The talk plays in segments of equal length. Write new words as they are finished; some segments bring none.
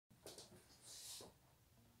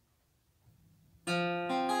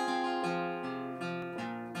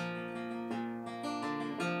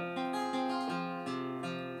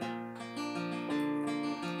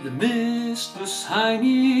The mist was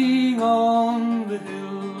hanging on the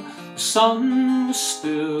hill, the sun was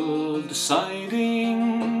still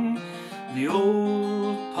deciding. The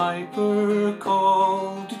old piper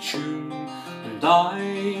called a tune, and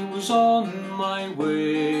I was on my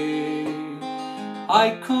way.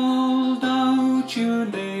 I called out your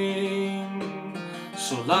name,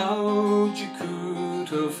 so loud you could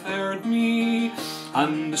have heard me,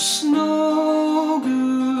 and the snow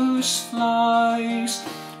goose flies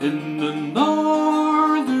in the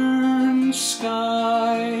northern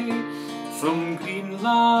sky from Greenland.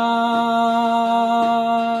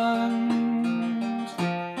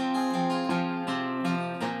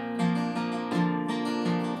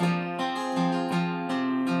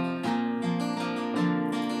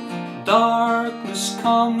 Darkness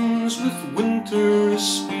comes with winter's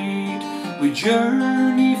speed, we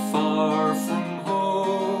journey far from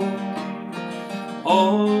home,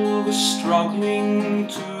 always struggling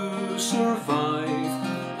to survive,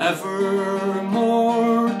 ever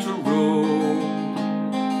more to roam.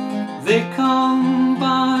 They come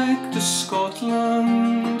back to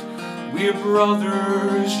Scotland, we're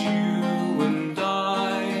brothers, you and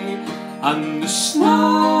I, and the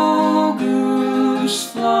snow goose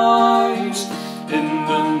flies in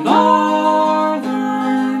the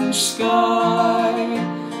northern sky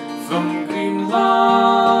from Greenland.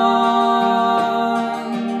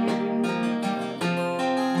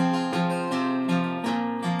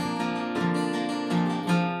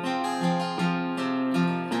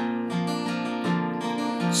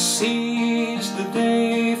 Seize the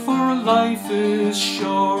day, for life is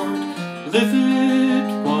short, live it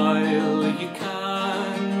while you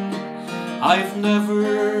can. I've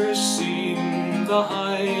never seen the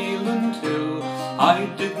Highland Hill I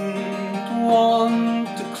didn't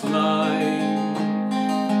want to climb,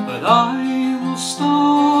 but I will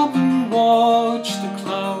stop and watch the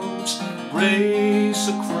clouds race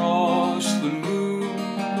across the moon,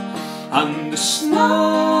 and the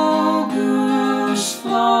snow goose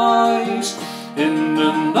flies in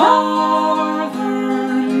the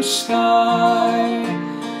northern sky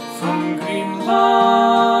from Greenland,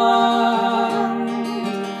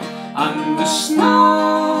 and the snow